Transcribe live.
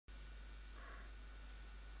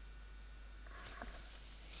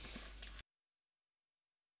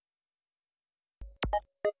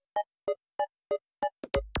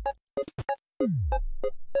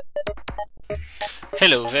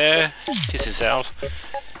Hello there, this is Alf.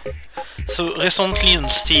 So recently on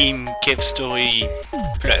Steam, CaveStory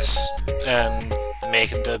Plus made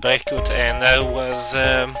the breakout, and I was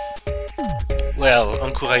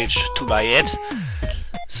encouraged to buy it.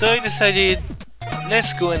 So I decided,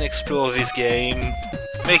 let's go and explore this game,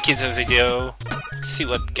 make it a video, see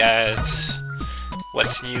what gets,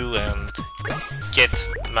 what's new, and get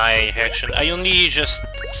my reaction. I only just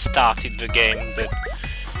started the game, but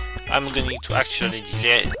I'm going to actually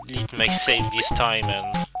delete my save this time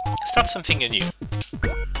and start something new.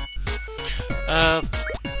 I'm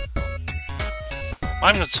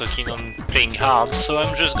not so keen on playing hard, so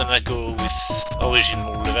I'm just gonna go with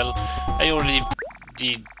original level. I already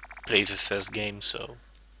did play the first game, so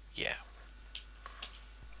yeah.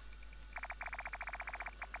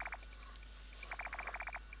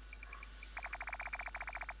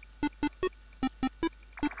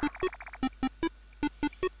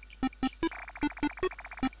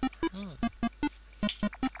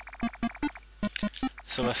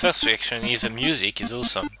 So my first reaction is the music is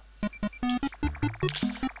awesome.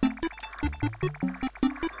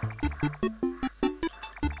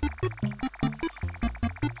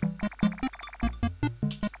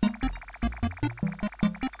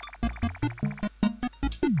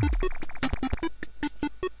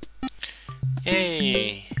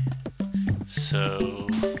 Yay! So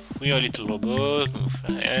we are a little robot,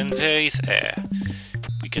 and there is air.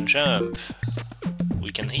 We can jump.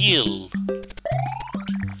 We can heal.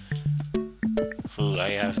 Oh,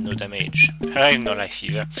 I have no damage. I have no life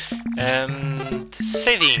either.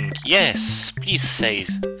 Saving, yes, please save.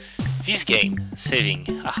 This game, saving.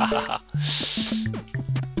 Ha.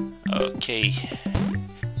 Okay.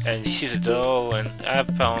 And this is a door, and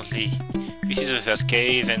apparently this is the first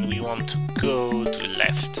cave, and we want to go to the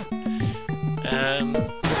left.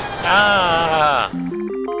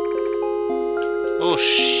 Oh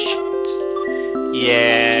shit.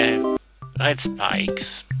 Yeah, red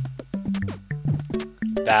spikes.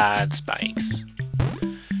 Bad spikes.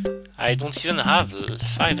 I don't even have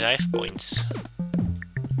 5 life points.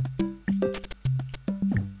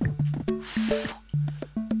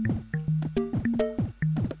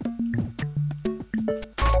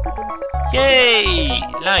 Yay!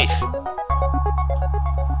 Life!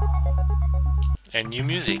 And new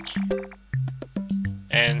music.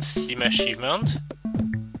 And Steam achievement.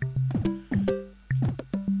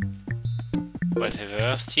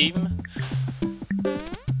 Whatever, Steam.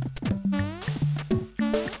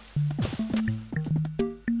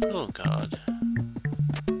 Oh god.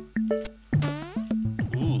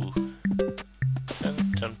 Ooh.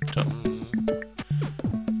 Dum.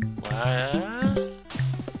 What?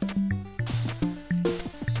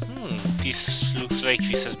 This looks like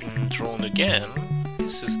this has been drawn again.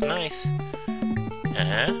 This is nice.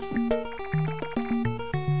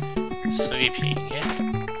 Sleeping, yeah?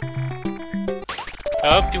 I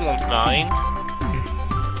hope you won't mind.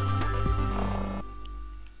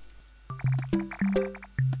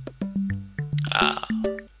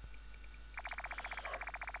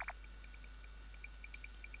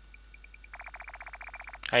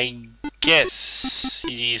 I guess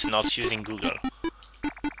he is not using Google.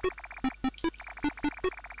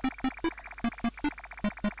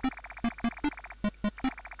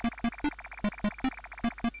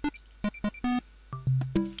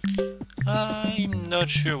 I'm not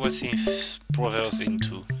sure what his brother's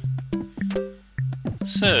into.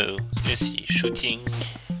 So, let's see, shooting,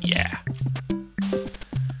 yeah.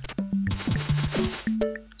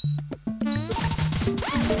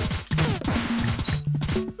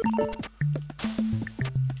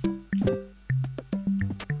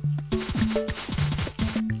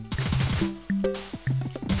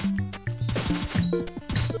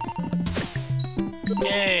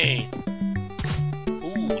 Yay!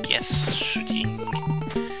 Ooh, yes, shooting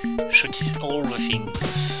all the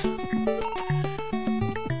things.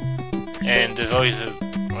 And avoid the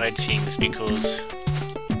red things because...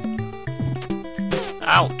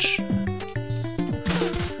 Ouch!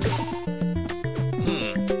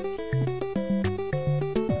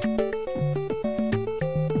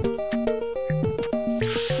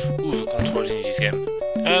 Ooh, the controls in this game.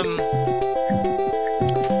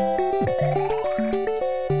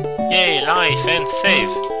 Yay, life and save!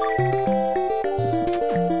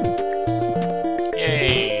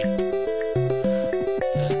 Yay!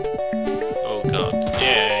 Oh god,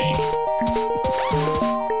 yay!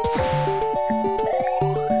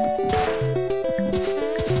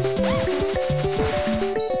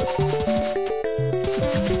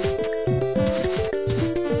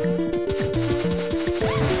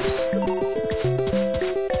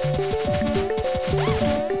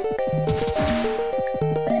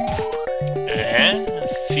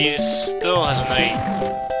 this door has an eye.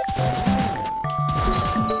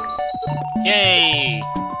 Yay!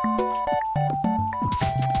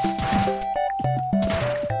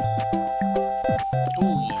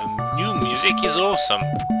 Ooh, the new music is awesome.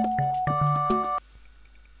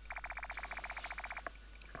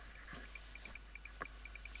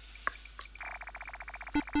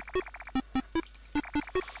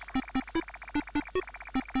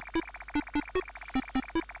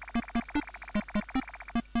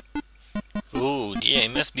 Oh dear, he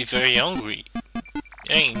must be very hungry.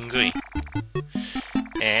 Angry.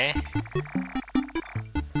 Eh?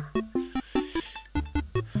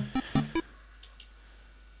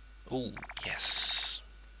 Oh, yes.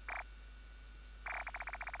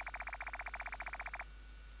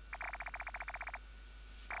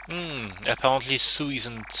 Apparently Sue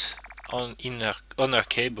isn't on her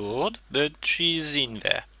keyboard, but she's in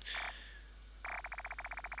there.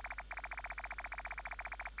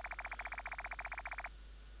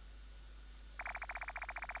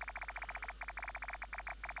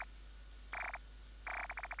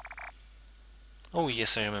 Oh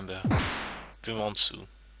yes, I remember. We want Sue.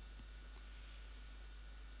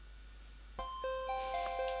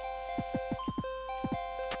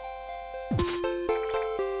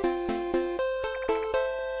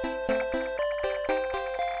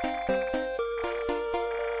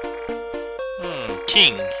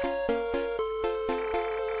 King.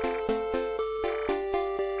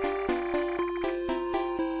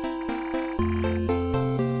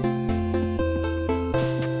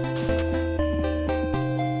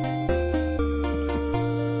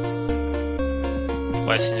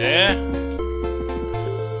 What's in there?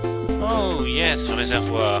 Oh yes, the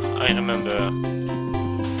reservoir. I remember.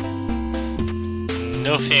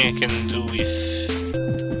 Nothing I can do with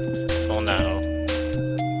for now.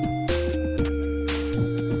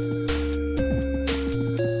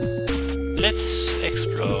 Let's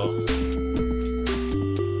explore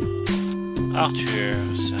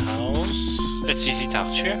Arthur's house. Let's visit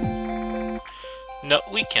Arthur. No,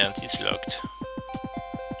 we can't. It's locked.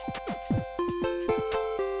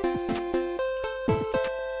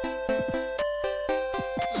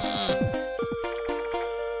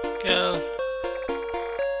 Girl.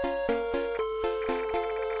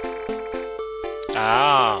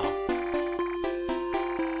 Ah.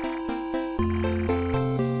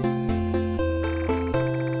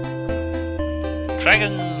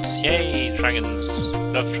 Dragons! Yay, dragons.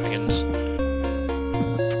 Love dragons.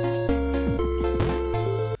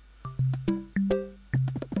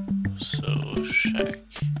 So, shack.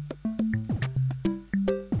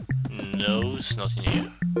 No, it's not in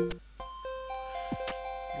here.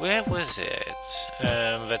 Where was it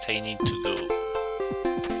that I need to go?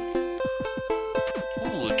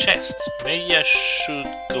 Ooh, a chest. Maybe I should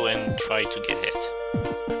go and try to get it.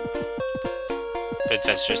 But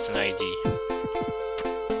that's just an idea.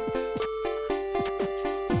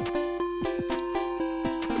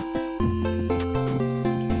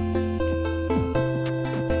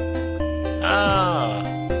 Ah,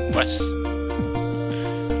 what's...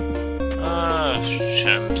 Ah,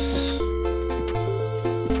 jumps.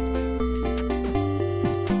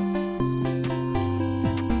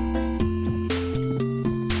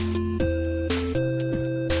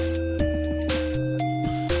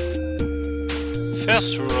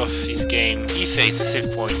 First rule of this game, if there is a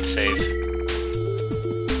save point, save.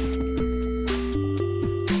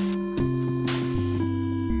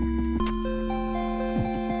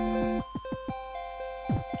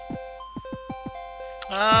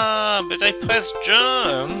 Ah, but I pressed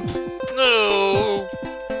jump. No.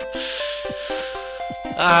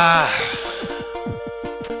 Ah.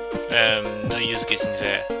 No use getting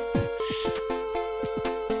there.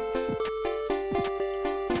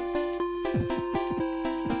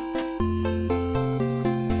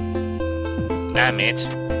 Damn it.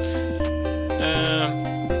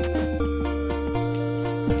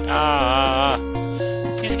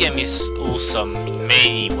 This game is awesome in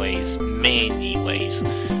many ways, many ways.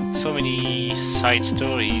 So many side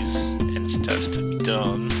stories and stuff to be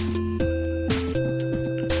done.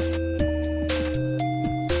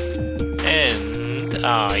 And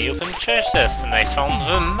I opened chests and I found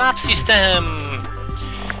the map system!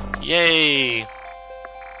 Yay!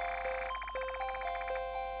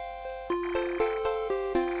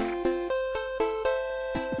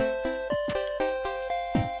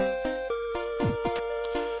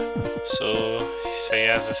 So, if I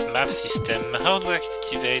have a map system, how do I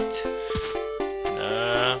activate?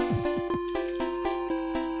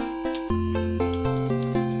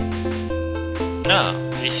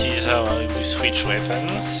 This is how I will switch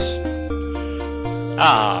weapons.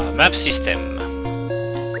 Ah, map system.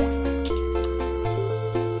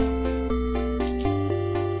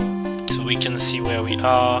 we can see where we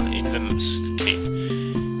are in the... Okay.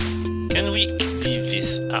 Can we leave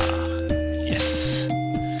this? Ah, yes.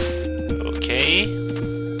 Okay.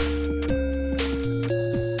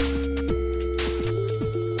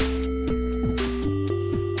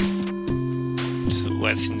 So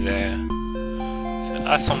what's in there?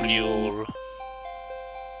 The assembly hall.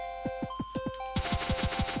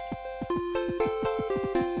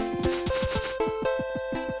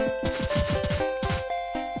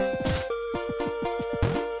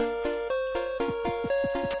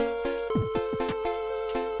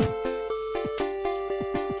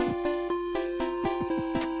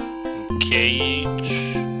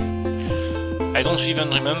 Cage. I don't even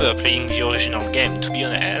remember playing the original game, to be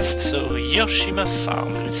honest. So Hiroshima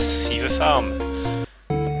Farm. Let's see the farm.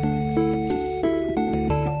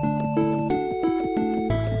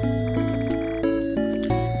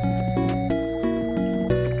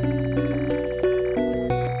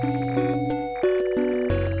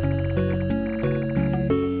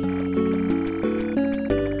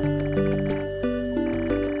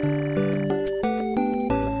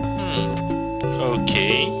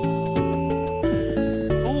 Okay.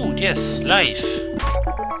 Oh, yes, life.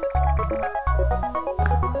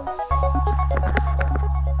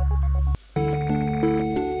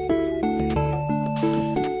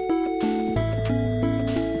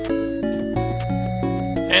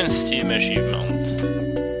 And Steam achievement.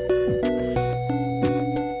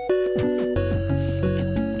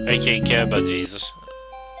 I care about these.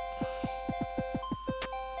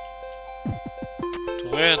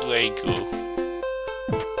 Where do I go?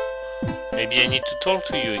 Maybe I need to talk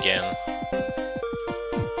to you again.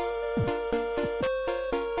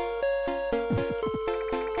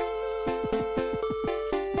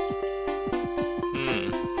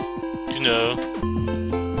 You know.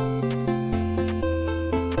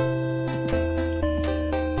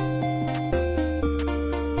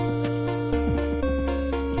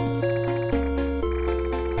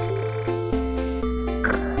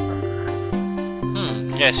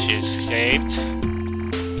 Yes, she escaped.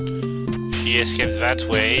 She escaped that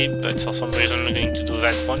way, but for some reason I'm going to do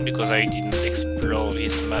that one because I didn't explore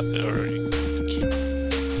this map early.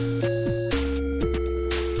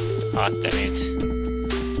 Ah, damn it.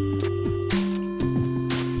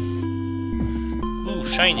 Ooh,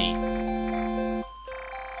 shiny.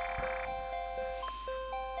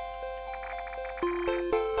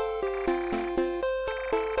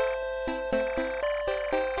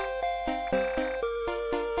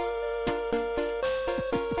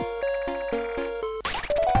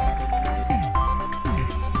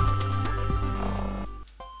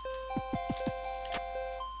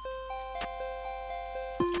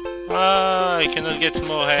 Ah, I cannot get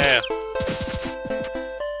more hair.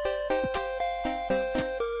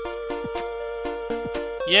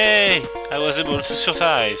 Yay! I was able to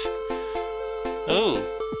survive. Oh,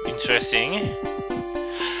 interesting.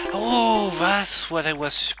 Oh, that's what I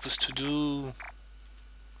was supposed to do.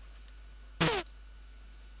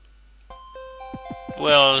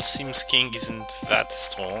 Well, seems King isn't that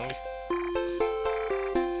strong.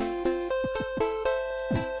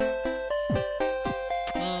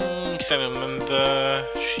 If I remember,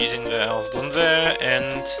 she's in the house down there,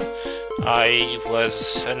 and I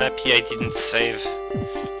was unhappy I didn't save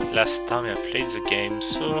last time I played the game,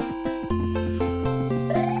 so...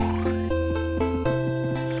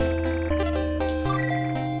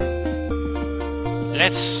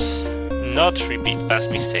 Let's not repeat past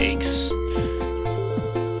mistakes.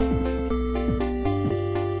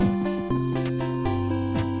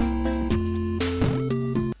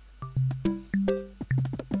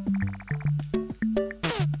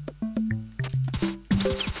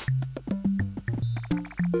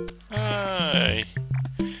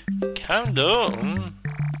 Calm down.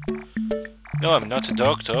 No, I'm not a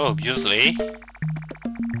doctor, obviously.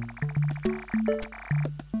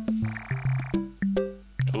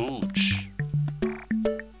 Ouch.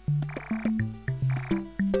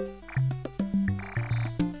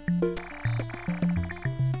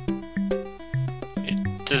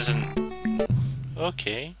 It doesn't...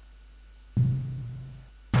 Okay.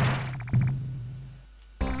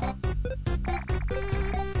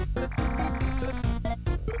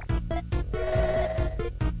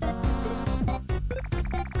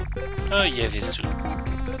 Oh yeah, these two.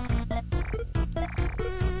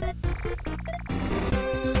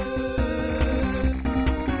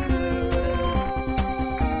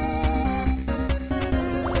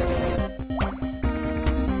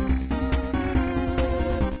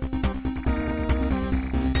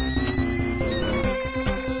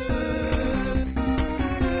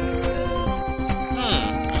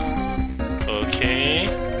 Okay.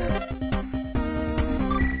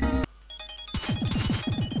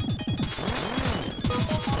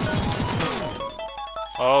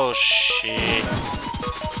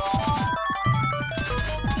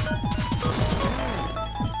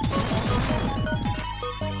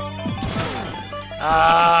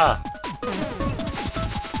 Ah!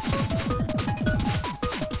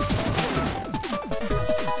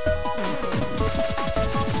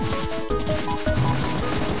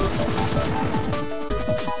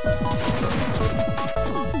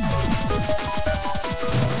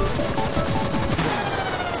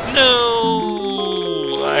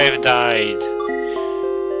 No! I've died.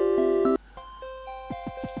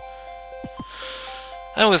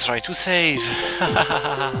 I was right to save.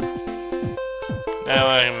 Now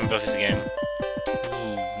I remember this game.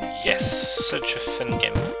 Ooh, yes, such a fun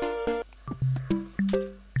game.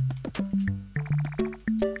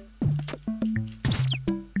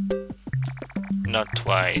 Not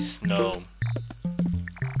twice, no.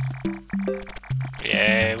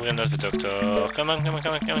 Yeah, we're not the doctor. Come on, come on,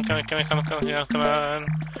 come on, come on, come on, come on, come on, come on, come on.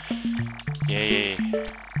 Yeah,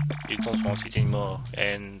 you don't want it anymore,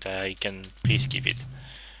 and I can please keep it.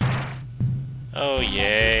 Oh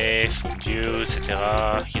yeah, fondue,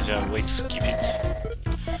 etc. Is there a way to skip it?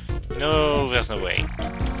 No, there's no way.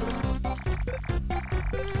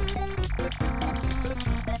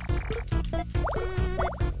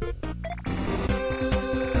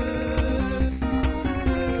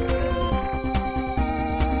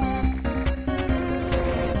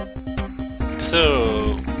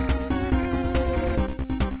 So...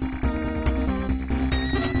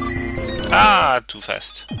 Ah, too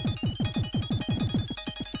fast.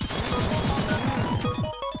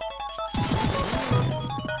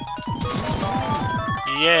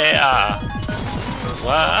 Yeah!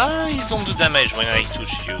 Wow, you don't do damage when I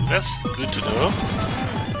touch you. That's good to know.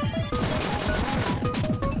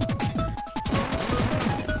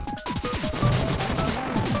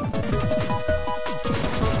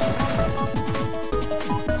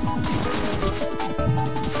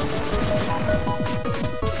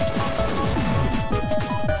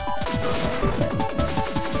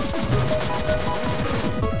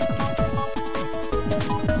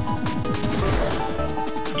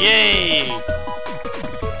 Yay!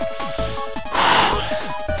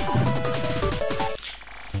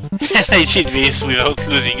 And I did this without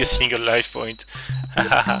losing a single life point.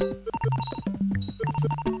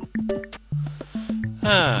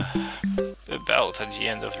 About at the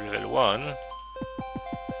end of level 1.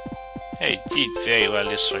 I did very well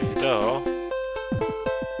destroy the door.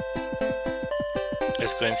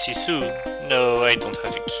 Let's go and see soon. No, I don't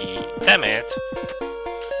have a key. Damn it!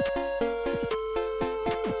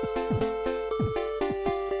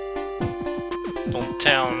 Don't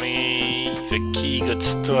tell me the key got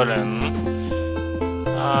stolen.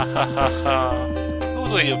 Ah ha ha ha. How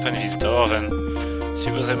do I open this door then?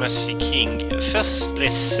 Suppose I must see King. First,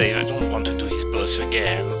 let's save. I don't want to do this boss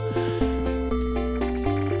again.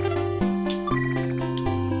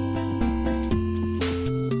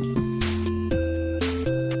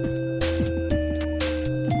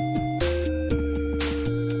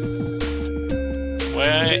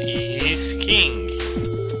 Where is King?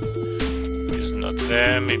 He's not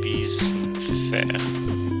there, maybe he's fair.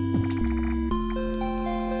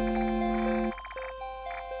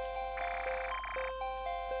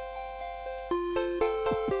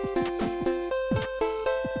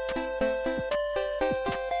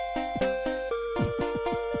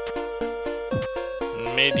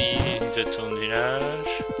 Maybe the town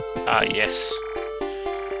village. Ah, yes.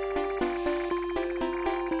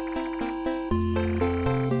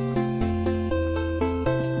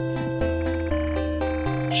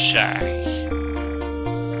 Jack.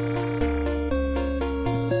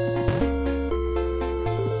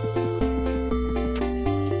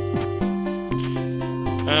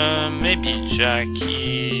 Maybe Jack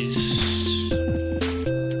is...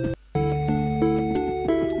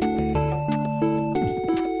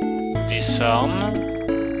 this farm?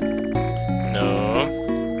 No.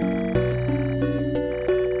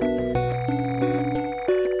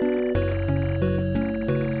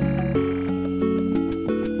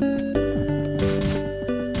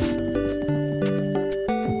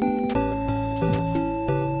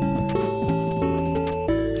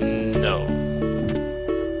 No.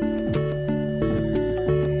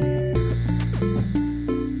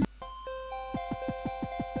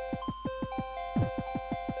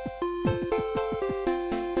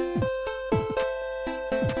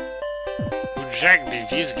 Would Jack be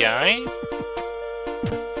this guy?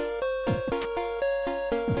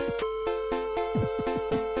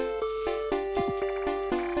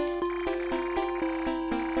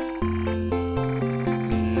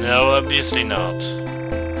 No, obviously not.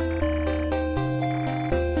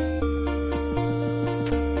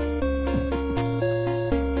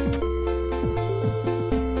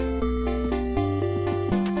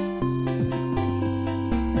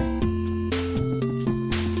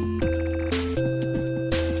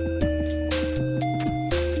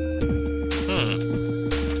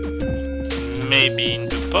 maybe in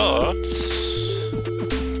the pots.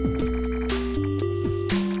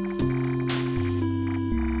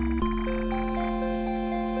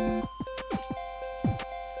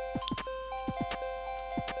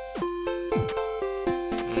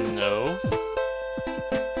 No.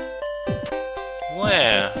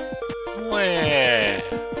 Where? Where?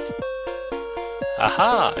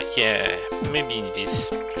 Aha, yeah, maybe in this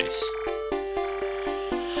place.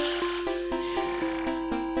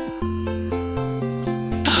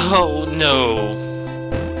 Oh no!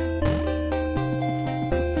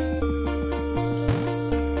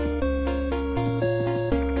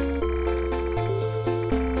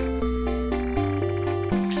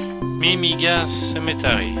 Mimiga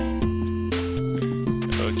Cemetery.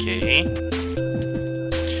 Okay.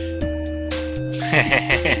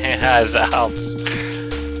 Hazards.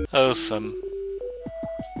 Awesome.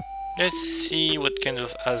 Let's see what kind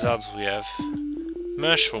of hazards we have.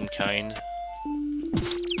 Mushroom kind.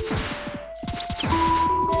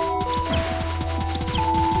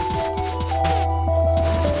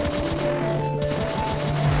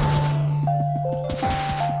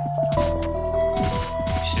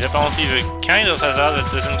 This is apparently the kind of hazard that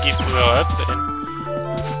doesn't give power up. And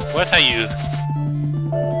what are you?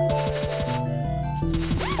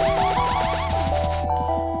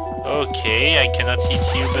 Okay, I cannot hit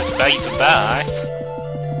you, but bye-bye.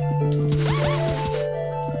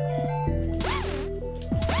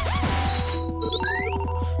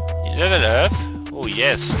 Level up? Oh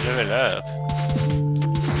yes, level up.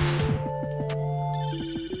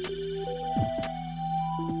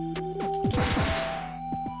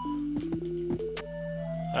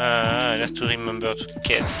 I have to remember to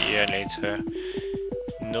get here later.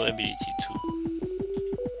 No ability to.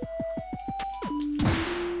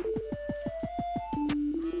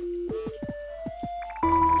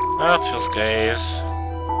 Archer's grave.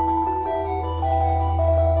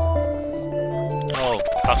 Oh,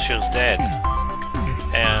 Archer's dead.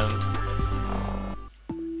 And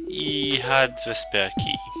he had the spare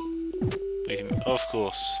key with him. Of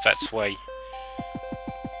course, that's why.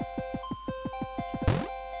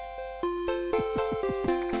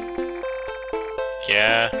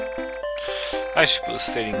 Yeah. I suppose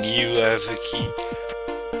telling you I have the key.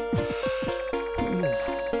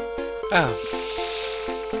 Oh.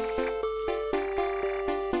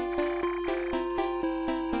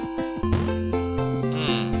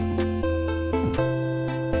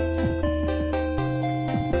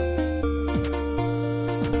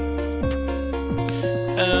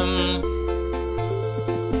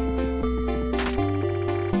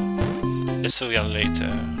 Let's do it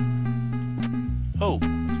later. Oh,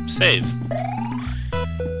 save.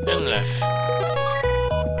 And left.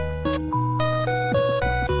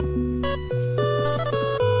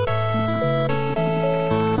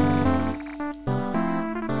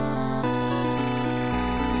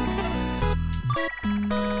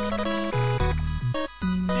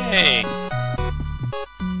 Hey!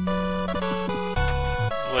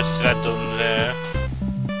 What's that down there?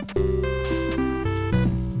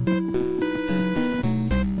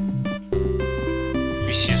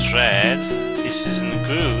 This is red. This isn't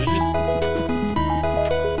good.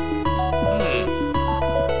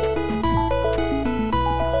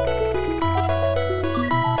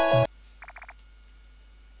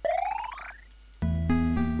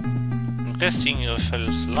 Investing in a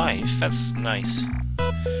fellow's life. That's nice.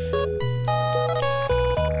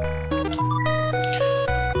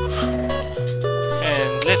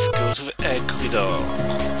 And let's go to the egg corridor.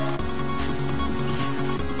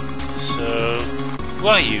 So, who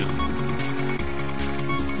are you?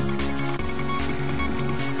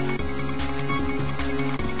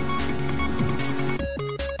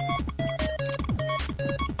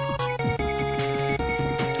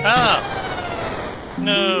 Ah!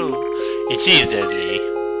 No! It is deadly.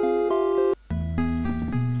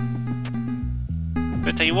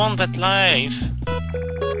 But I want that life.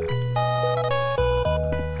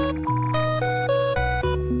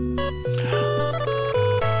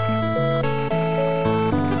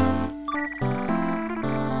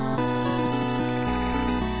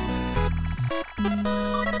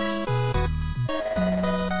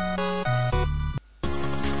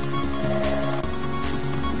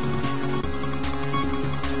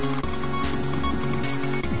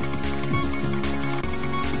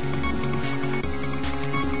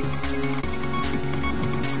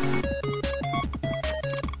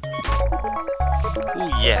 Oh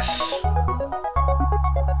yes.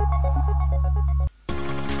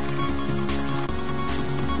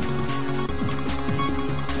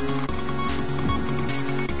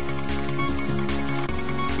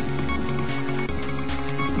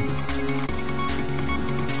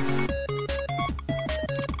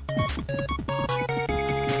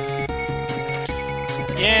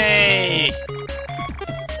 Yay!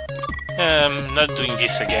 Not doing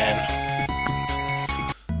this again.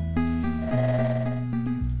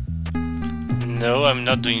 No, I'm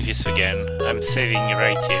not doing this again. I'm saving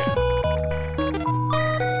right here.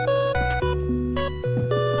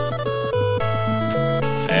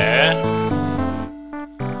 There.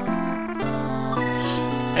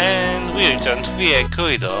 And we return to the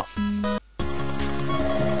corridor.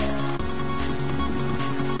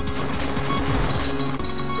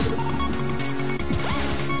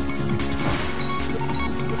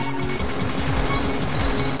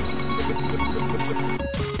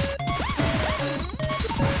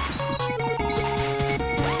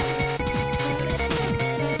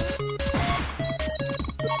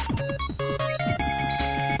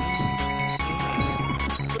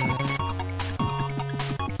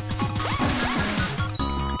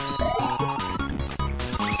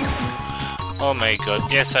 Oh my god,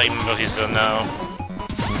 yes, I remember this zone now.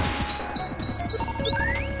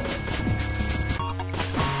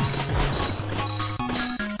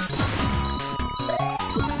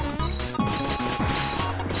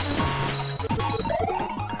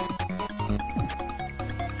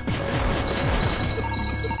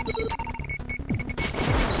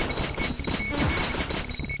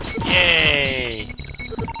 Yay!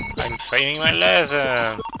 I'm firing my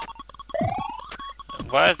laser!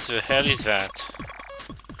 What the hell is that?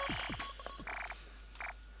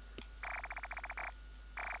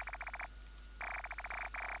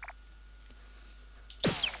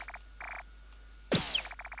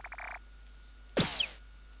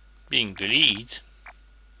 Being the lead?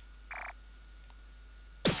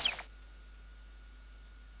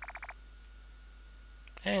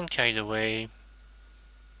 And carried away.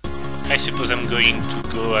 I suppose I'm going to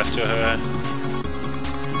go after her.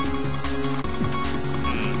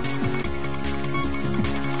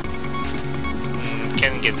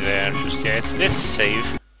 Can't get there just yet. Let's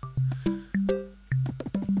save.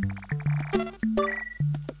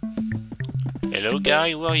 Hello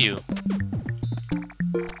guy, who are you?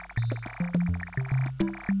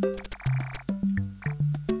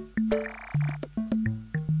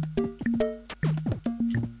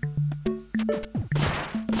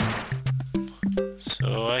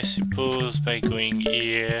 So I suppose by going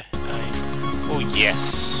here Oh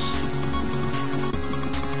yes!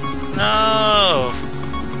 No!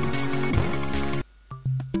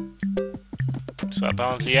 So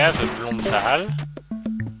apparently I have a blonde pal.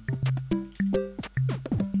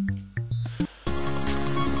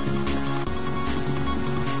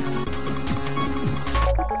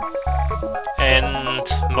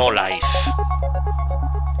 And more life.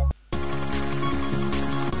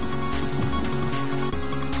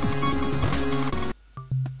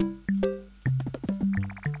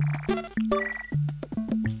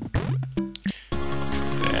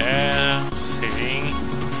 There, saving.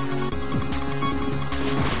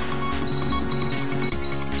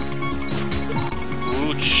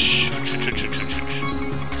 Ouch, ouch, ouch, ouch, ouch, ouch.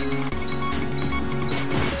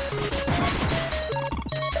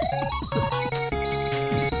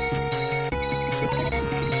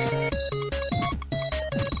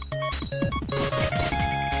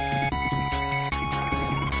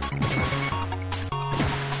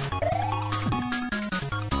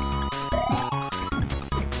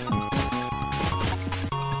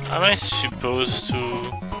 Am I supposed to...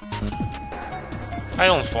 I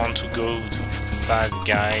don't want to go to that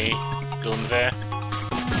guy down there.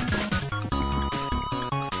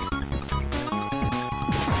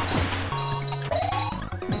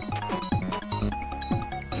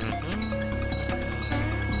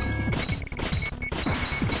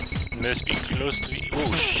 Must be close to it.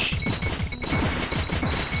 Oh shit.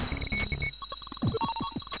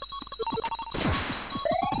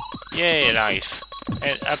 Yay, life.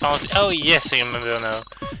 And apparently, oh yes, I remember now.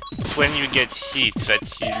 It's when you get hit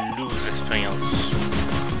that you lose experience.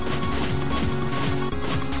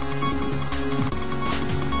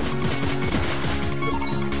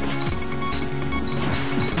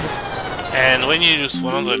 And when you lose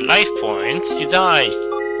 100 life points, you die.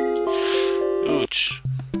 Ouch.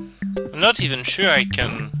 I'm not even sure I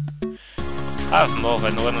can have more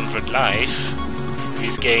than 100 life in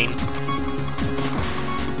this game.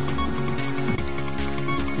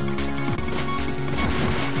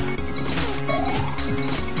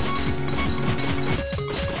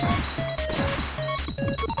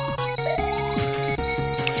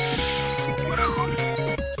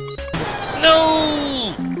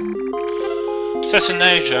 No! That's a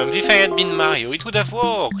nice jump. If I had been Mario, it would have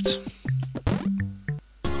worked.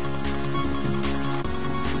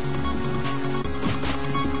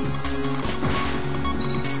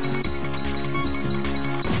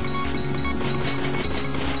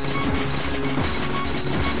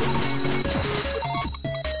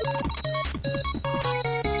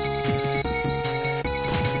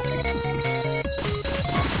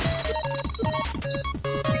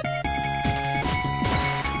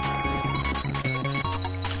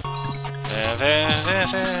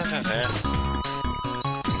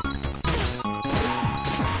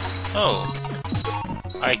 Oh,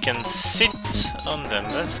 I can sit on them,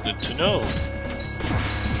 that's good to know.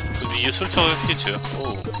 Could be useful for the future.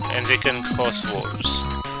 Oh, and they can cross walls.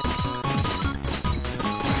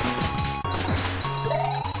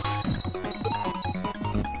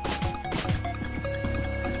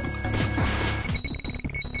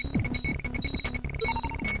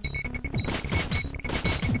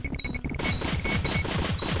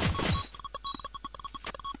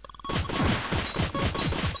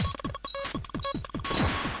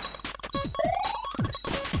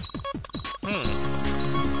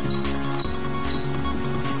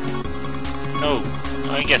 Oh,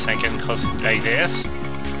 I guess I can cross it like this.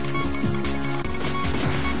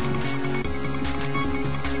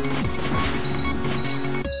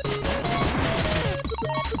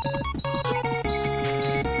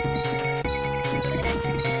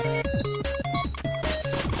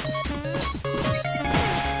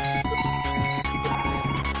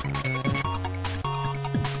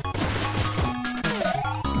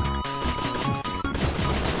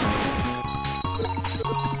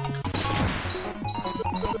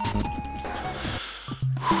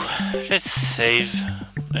 Let's save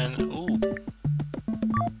and ooh.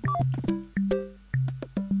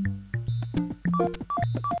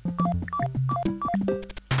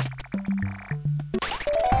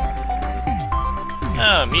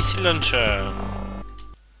 Ah, missile launcher.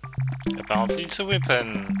 Apparently it's a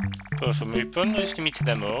weapon. Powerful weapon with limited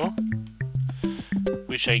ammo,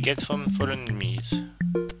 which I get from fallen enemies.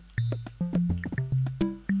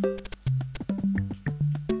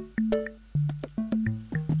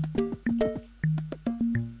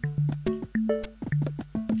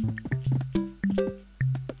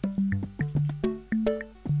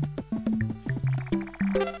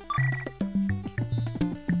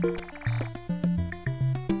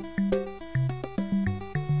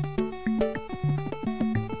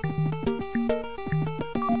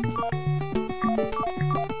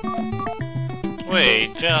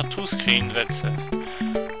 Wait, there are two screens that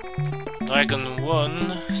Dragon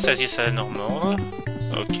 1, stasis normal.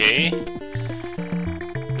 Okay.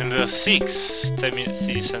 Number 6,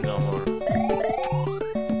 stasis normal.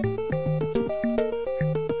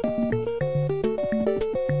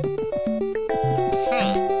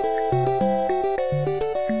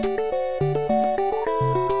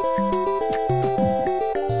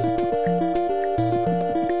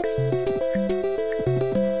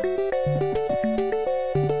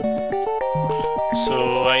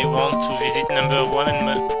 So I want to visit number 1 and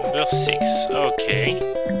number 6. Okay.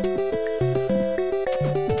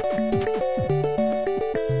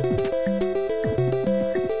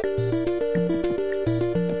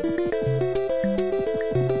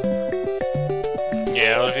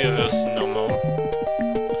 Yeah, all the others normal.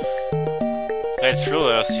 Red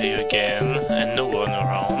flowers here again, and no one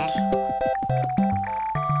around.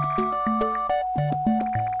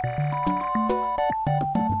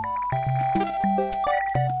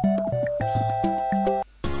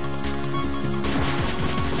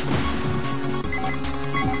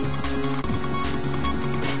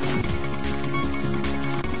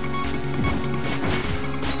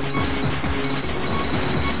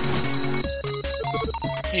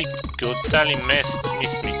 He totally missed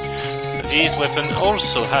me. This weapon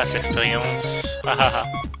also has experience. Hahaha.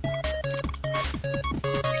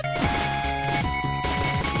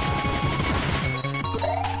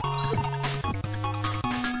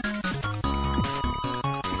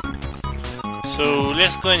 So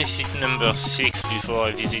let's go and visit number 6 before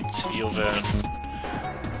I visit the other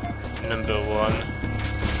number 1.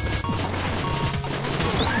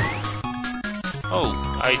 Oh,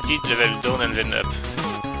 I did level down and then up.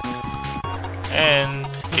 And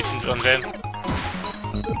getting on them.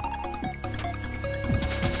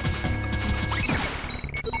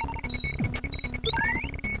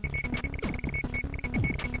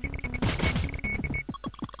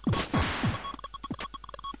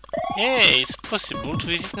 Yeah, it's possible to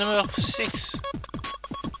visit number 6.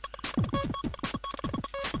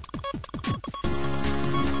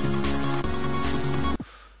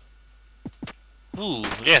 Ooh,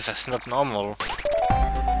 yeah, that's not normal.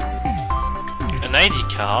 An ID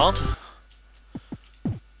card?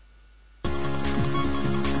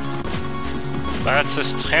 That's a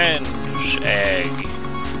strange egg.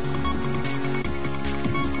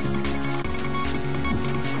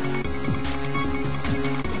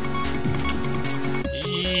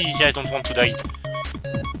 Eee, I don't want to die.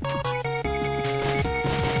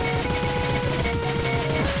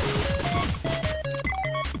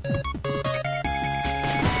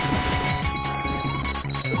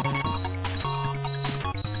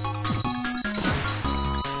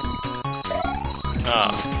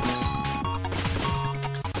 Ah.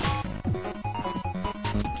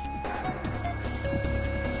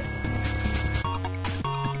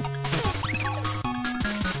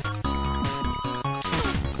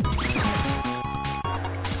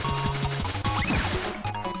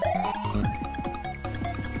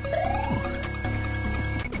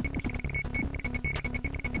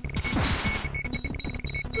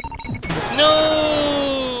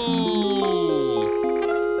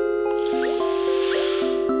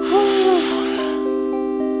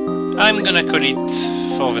 I'm gonna call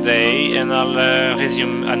it for the day, and I'll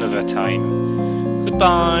resume another time.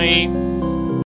 Goodbye!